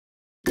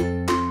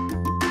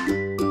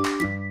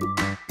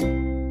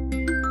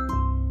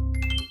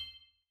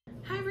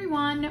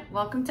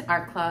Welcome to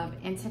Art Club,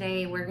 and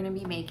today we're going to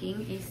be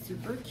making a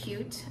super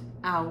cute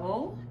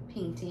owl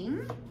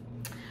painting.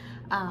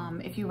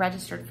 If you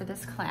registered for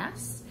this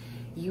class,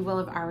 you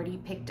will have already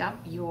picked up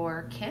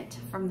your kit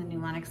from the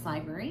New Lenox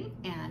Library,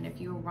 and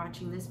if you're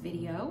watching this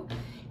video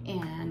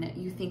and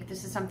you think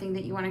this is something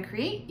that you want to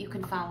create, you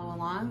can follow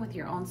along with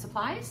your own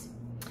supplies.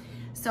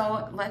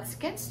 So let's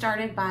get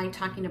started by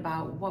talking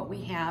about what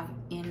we have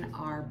in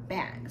our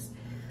bags.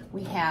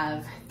 We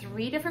have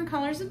 3 different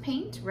colors of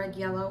paint, red,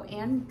 yellow,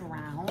 and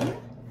brown.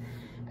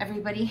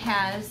 Everybody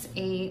has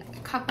a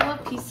couple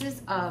of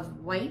pieces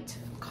of white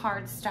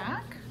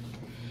cardstock,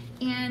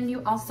 and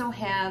you also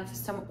have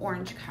some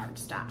orange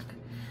cardstock.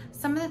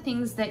 Some of the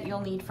things that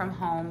you'll need from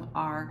home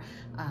are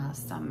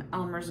some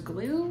Elmer's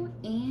glue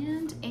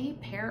and a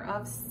pair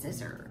of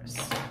scissors.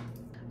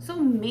 So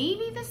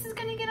maybe this is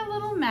gonna get a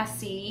little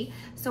messy,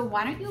 so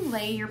why don't you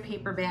lay your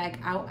paper bag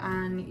out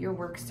on your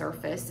work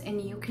surface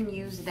and you can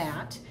use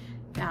that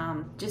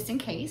just in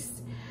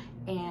case.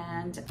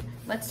 And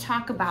let's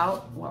talk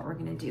about what we're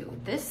gonna do.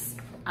 This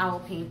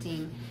owl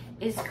painting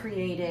is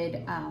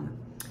created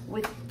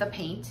with the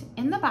paint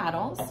in the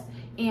bottles,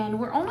 and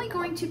we're only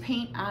going to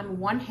paint on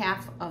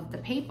 1/2 of the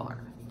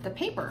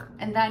paper,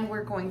 and then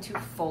we're going to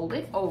fold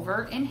it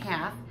over in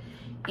half,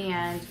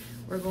 and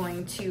we're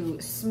going to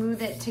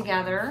smooth it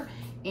together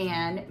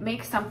and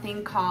make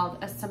something called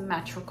a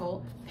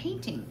symmetrical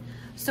painting.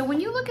 So when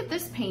you look at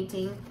this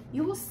painting,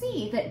 you will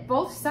see that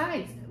both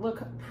sides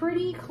look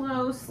pretty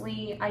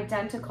closely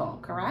identical,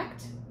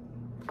 correct?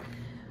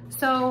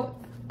 So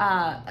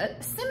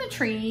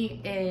symmetry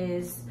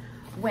is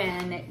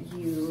when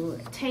you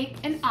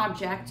take an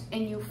object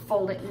and you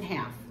fold it in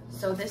half.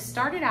 So this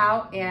started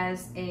out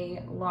as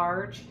a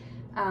large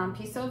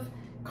piece of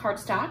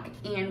cardstock,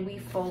 and we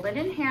fold it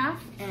in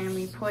half and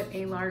we put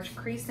a large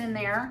crease in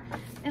there,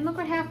 and look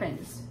what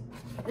happens.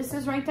 This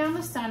is right down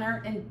the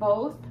center and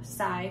both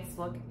sides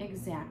look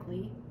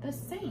exactly the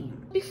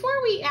same.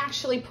 Before we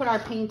actually put our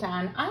paint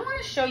on, I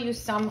want to show you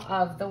some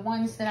of the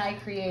ones that I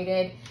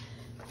created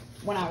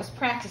when I was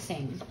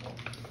practicing.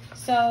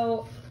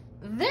 So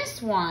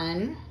this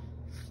one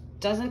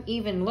doesn't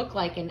even look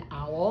like an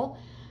owl.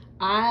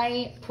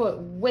 I put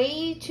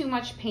way too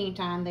much paint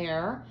on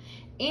there,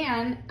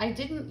 and I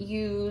didn't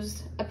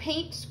use a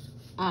paint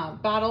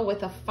bottle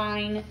with a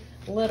fine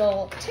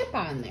little tip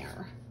on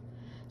there.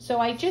 So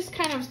I just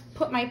kind of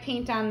put my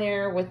paint on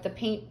there with the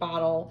paint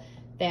bottle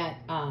that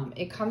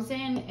it comes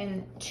in,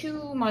 and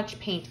too much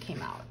paint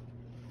came out.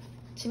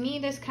 To me,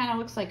 this kind of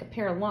looks like a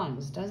pair of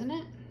lungs, doesn't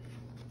it?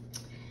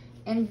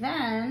 And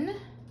then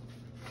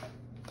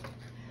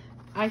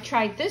I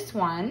tried this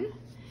one,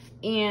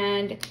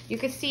 and you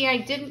can see I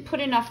didn't put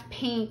enough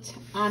paint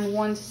on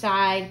one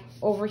side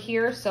over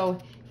here, so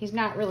he's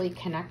not really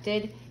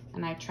connected,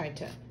 and I tried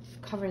to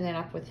cover that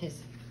up with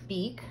his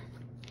beak.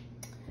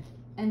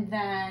 And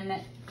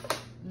then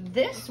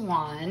this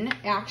one,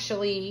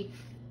 actually,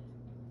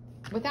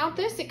 without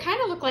this, it kind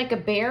of looked like a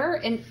bear,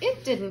 and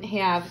it didn't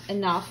have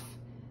enough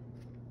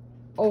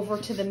over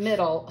to the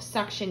middle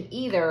section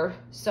either,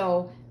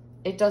 so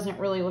it doesn't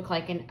really look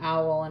like an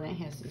owl, and it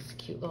has these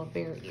cute little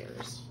bear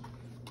ears.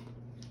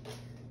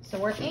 So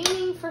we're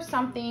aiming for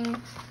something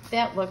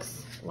that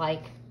looks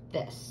like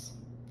this.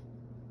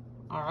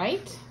 All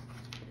right,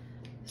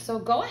 so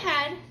go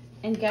ahead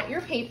and get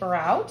your paper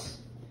out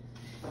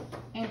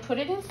and put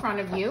it in front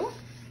of you.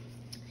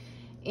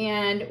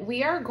 And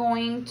we are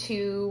going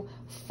to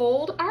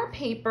fold our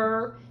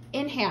paper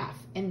in half,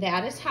 and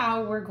that is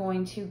how we're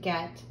going to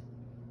get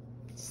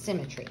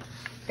symmetry.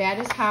 That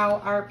is how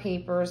our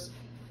papers,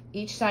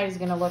 each side is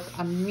gonna look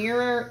a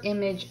mirror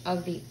image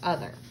of the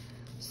other.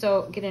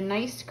 So get a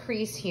nice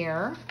crease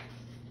here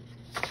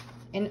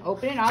and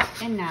open it up,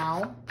 and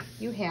now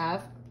you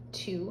have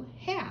 2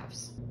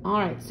 halves. All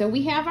right, so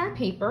we have our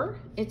paper.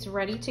 It's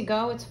ready to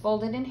go. It's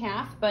folded in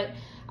half, but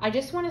I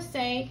just want to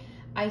say,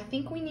 I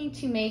think we need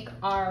to make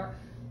our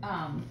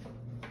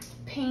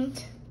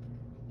paint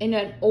in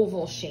an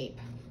oval shape,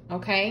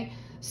 okay?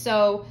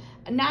 So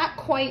not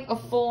quite a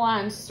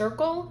full-on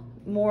circle,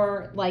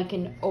 more like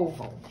an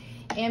oval.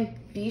 And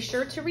be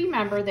sure to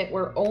remember that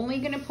we're only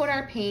going to put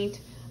our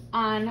paint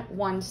on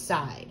one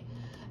side.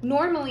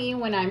 Normally,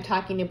 when I'm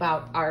talking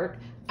about art,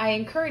 I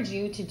encourage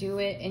you to do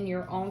it in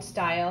your own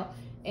style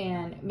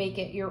and make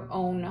it your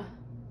own,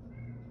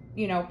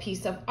 you know,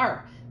 piece of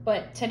art.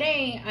 But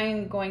today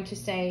I'm going to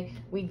say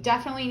we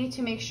definitely need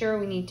to make sure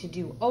we need to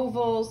do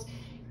ovals,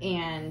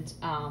 and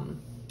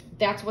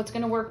that's what's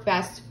going to work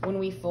best when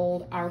we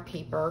fold our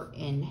paper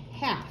in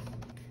half.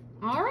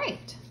 All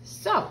right,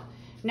 so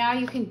now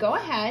you can go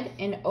ahead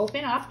and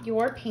open up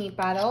your paint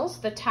bottles.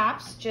 The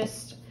tops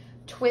just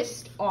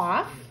twist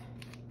off.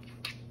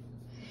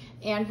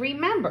 And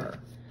remember,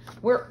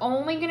 we're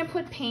only going to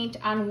put paint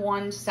on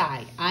one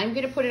side. I'm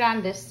going to put it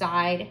on this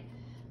side,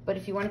 but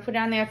if you want to put it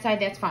on that side,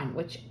 that's fine.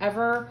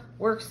 Whichever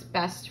works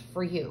best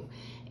for you.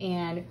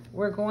 And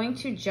we're going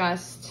to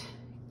just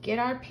get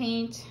our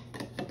paint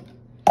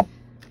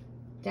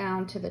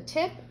down to the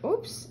tip.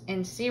 Oops,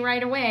 and see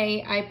right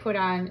away, I put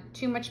on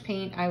too much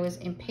paint. I was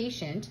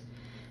impatient.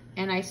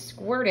 and I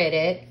squirted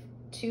it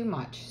too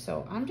much.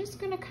 So I'm just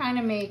gonna kind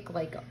of make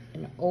like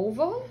an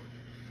oval,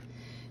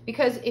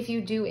 because if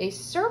you do a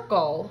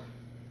circle,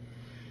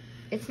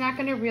 it's not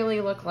gonna really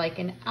look like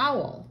an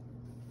owl.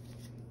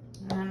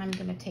 And I'm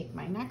gonna take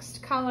my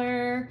next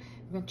color.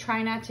 I'm gonna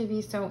try not to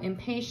be so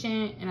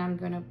impatient, and I'm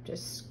gonna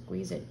just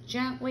squeeze it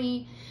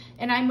gently.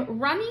 And I'm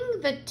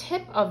running the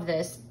tip of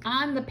this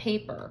on the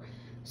paper.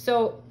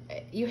 So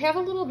you have a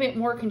little bit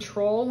more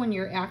control when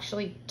you're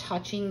actually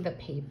touching the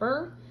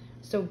paper.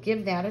 So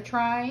give that a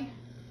try.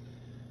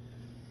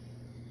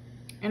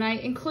 And I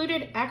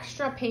included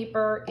extra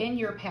paper in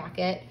your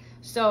packet.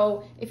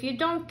 So if you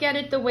don't get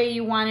it the way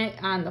you want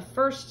it on the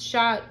first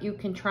shot, you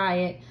can try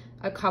it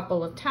a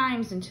couple of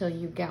times until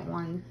you get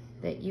one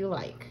that you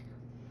like.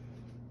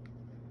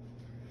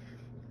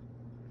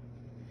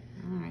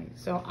 All right,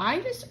 so I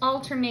just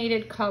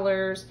alternated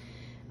colors.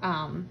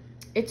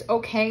 It's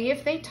okay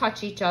if they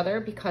touch each other,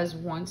 because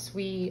once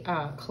we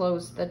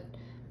close the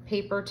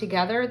paper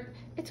together,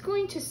 it's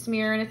going to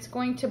smear and it's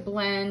going to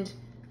blend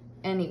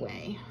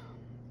anyway.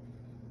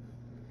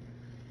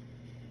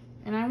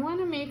 And I want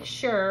to make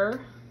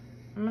sure,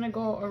 I'm going to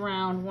go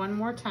around one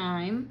more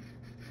time.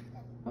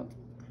 Oh,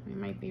 I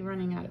might be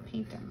running out of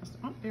paint on this.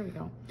 Oh, there we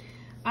go.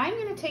 I'm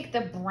going to take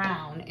the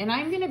brown and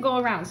I'm going to go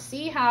around.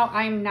 See how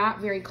I'm not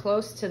very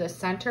close to the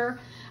center?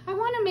 I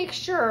want to make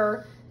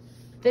sure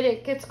that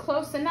it gets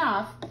close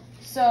enough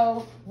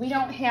so we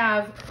don't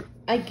have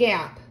a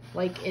gap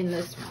like in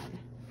this one.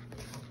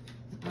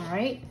 All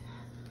right.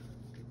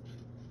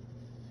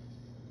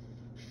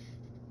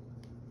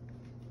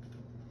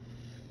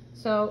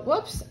 So,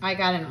 whoops, I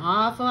got an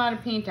awful lot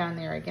of paint on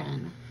there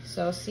again.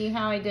 So see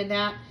how I did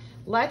that?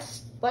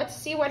 Let's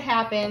see what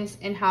happens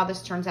and how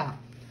this turns out.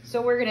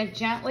 So we're gonna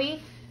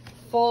gently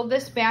fold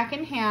this back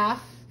in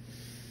half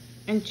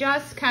and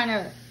just kind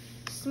of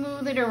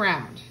smooth it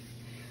around.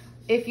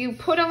 If you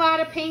put a lot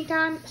of paint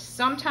on,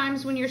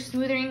 sometimes when you're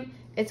smoothing,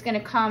 it's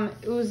gonna come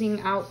oozing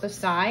out the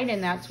side,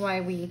 and that's why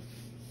we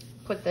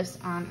put this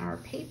on our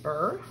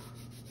paper.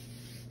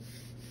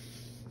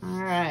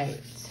 All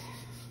right.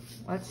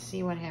 Let's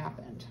see what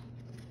happened.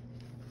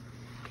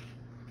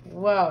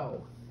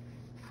 Whoa.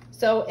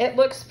 So it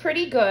looks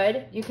pretty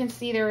good. You can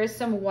see there is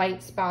some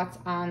white spots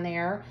on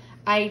there.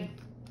 I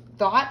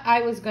thought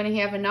I was going to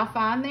have enough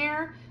on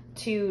there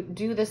to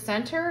do the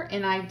center,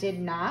 and I did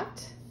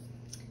not.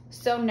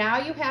 So now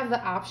you have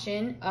the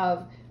option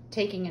of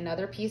taking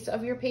another piece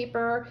of your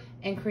paper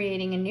and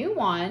creating a new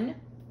one,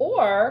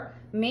 or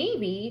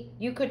maybe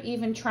you could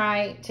even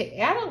try to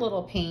add a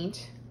little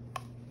paint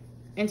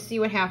and see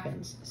what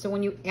happens. So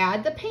when you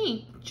add the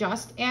paint,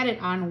 just add it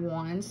on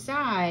one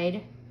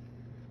side.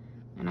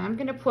 And I'm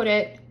gonna put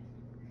it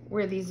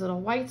where these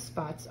little white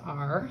spots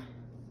are.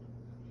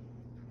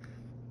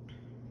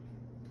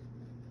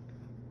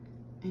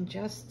 And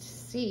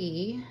just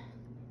see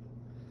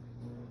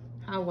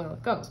how well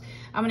it goes.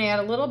 I'm gonna add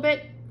a little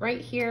bit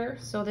right here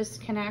so this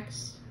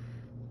connects.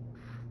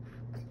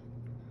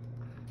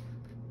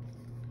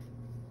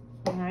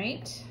 All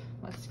right,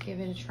 let's give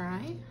it a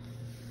try.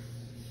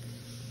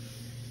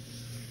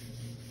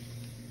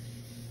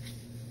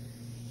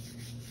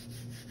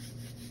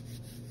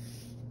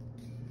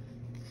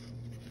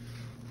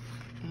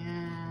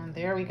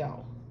 There we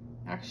go.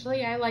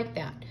 Actually, I like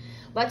that.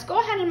 Let's go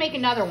ahead and make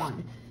another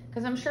one,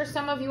 because I'm sure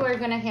some of you are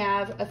going to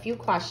have a few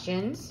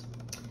questions.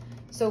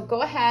 So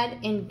go ahead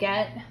and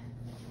get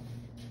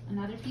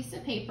another piece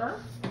of paper.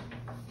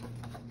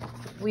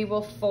 We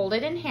will fold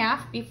it in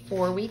half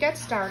before we get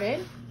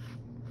started.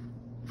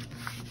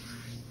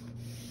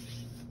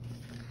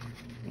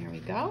 There we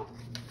go.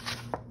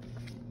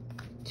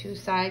 Two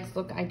sides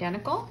look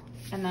identical.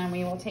 And then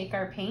we will take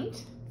our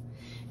paint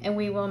and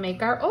we will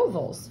make our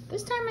ovals.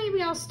 This time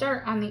maybe I'll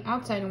start on the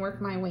outside and work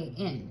my way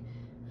in.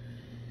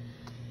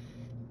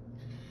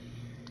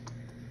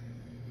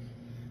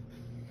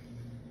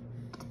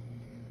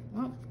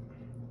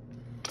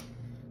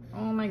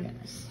 Oh my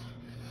goodness.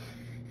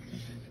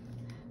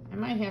 I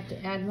might have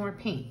to add more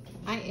paint.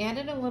 I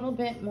added a little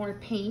bit more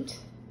paint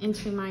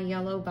into my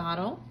yellow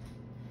bottle.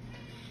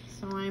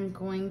 So I'm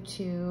going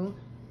to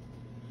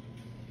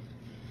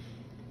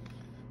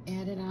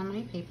add it on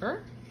my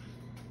paper.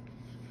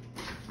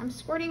 I'm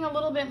squirting a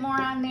little bit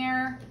more on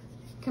there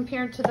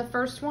compared to the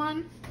first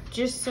one,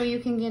 just so you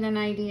can get an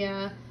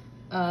idea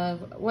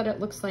of what it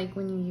looks like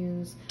when you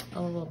use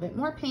a little bit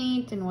more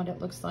paint and what it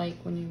looks like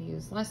when you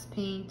use less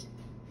paint.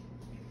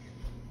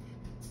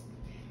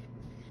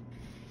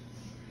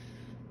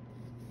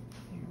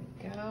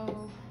 There we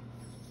go.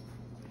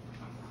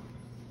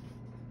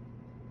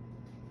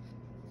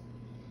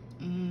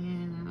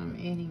 And I'm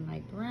adding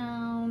my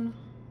brown.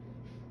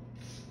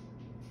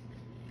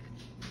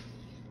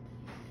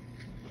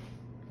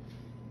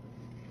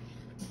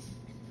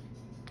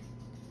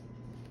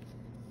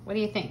 What do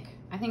you think?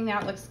 I think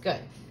that looks good.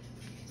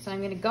 So I'm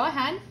going to go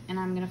ahead and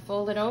I'm going to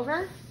fold it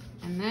over,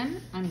 and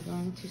then I'm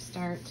going to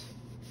start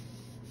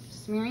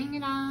smearing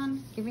it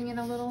on, giving it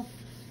a little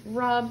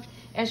rub.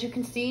 As you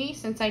can see,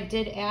 since I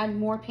did add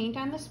more paint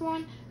on this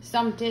one,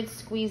 some did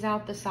squeeze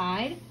out the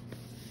side.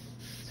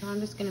 So I'm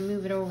just gonna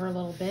move it over a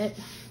little bit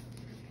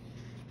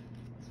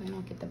so I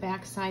don't get the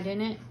back side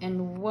in it.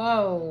 And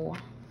whoa,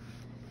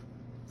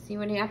 see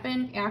what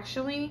happened?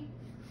 Actually,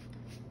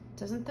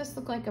 doesn't this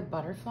look like a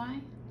butterfly?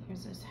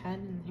 Here's his head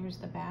and here's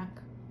the back.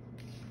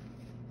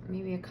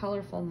 Maybe a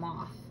colorful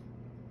moth.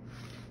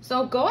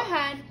 So go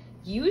ahead,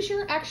 use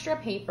your extra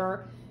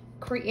paper,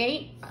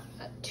 create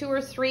 2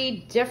 or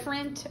 3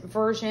 different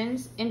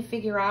versions and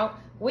figure out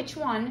which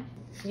one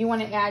you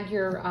want to add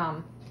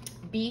your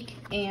beak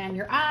and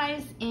your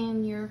eyes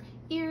and your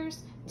ears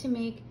to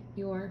make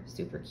your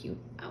super cute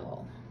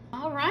owl.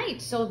 All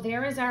right, so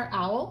there is our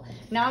owl.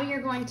 Now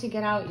you're going to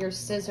get out your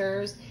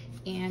scissors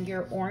and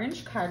your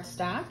orange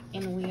cardstock,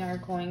 and we are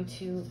going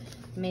to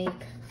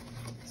make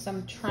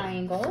some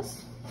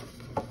triangles.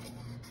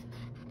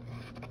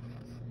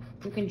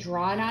 You can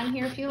draw it on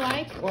here if you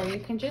like, or you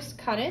can just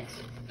cut it.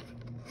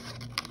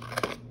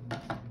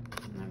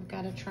 And I've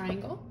got a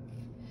triangle.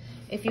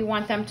 If you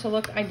want them to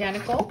look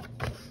identical,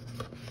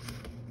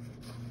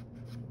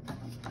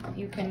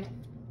 you can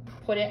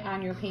put it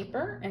on your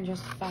paper and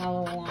just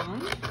follow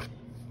along.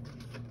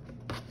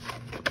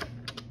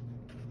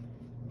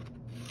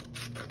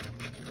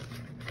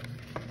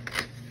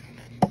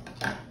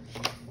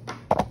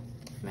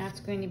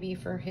 That's going to be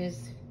for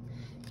his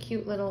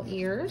cute little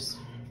ears.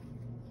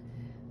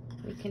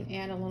 We can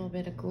add a little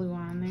bit of glue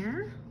on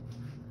there.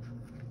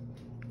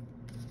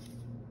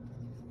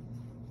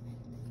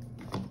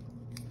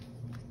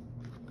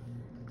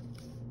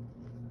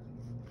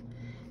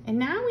 And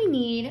now we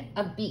need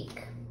a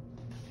beak.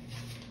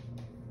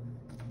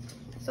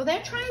 So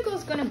that triangle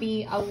is going to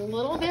be a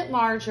little bit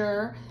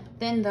larger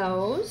than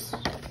those,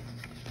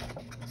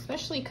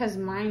 especially because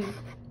mine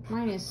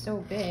is so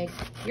big.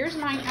 Yours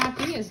might not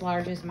be as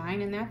large as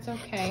mine, and that's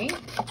okay.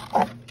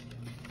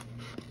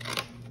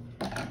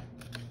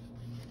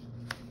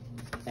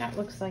 That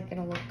looks like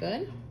it'll look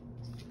good.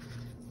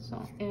 So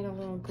I'll add a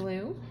little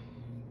glue.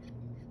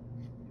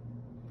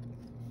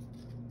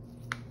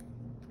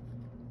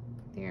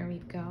 There we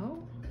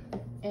go.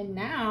 And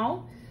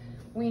now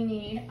we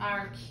need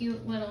our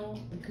cute little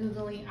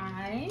googly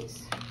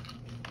eyes.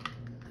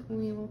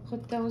 We will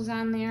put those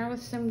on there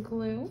with some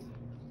glue.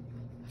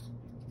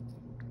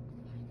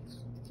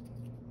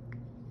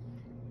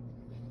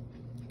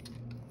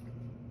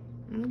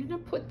 I'm gonna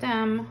put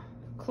them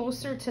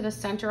closer to the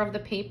center of the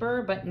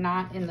paper, but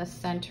not in the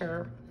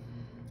center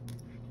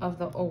of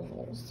the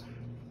ovals.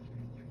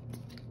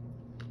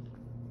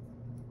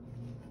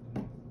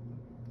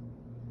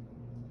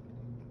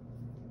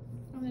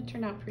 Well, that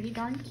turned out pretty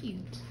darn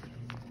cute.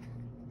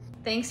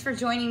 Thanks for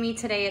joining me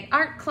today at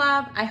Art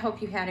Club. I hope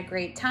you had a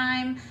great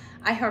time.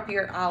 I hope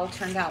your owl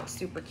turned out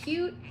super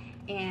cute,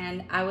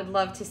 and I would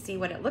love to see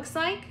what it looks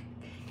like.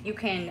 You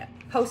can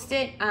post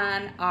it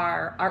on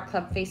our Art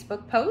Club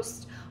Facebook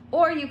post,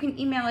 or you can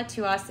email it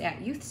to us at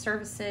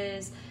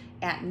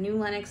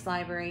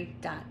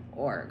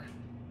youthservices@newlenoxlibrary.org.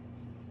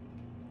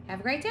 Have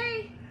a great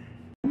day.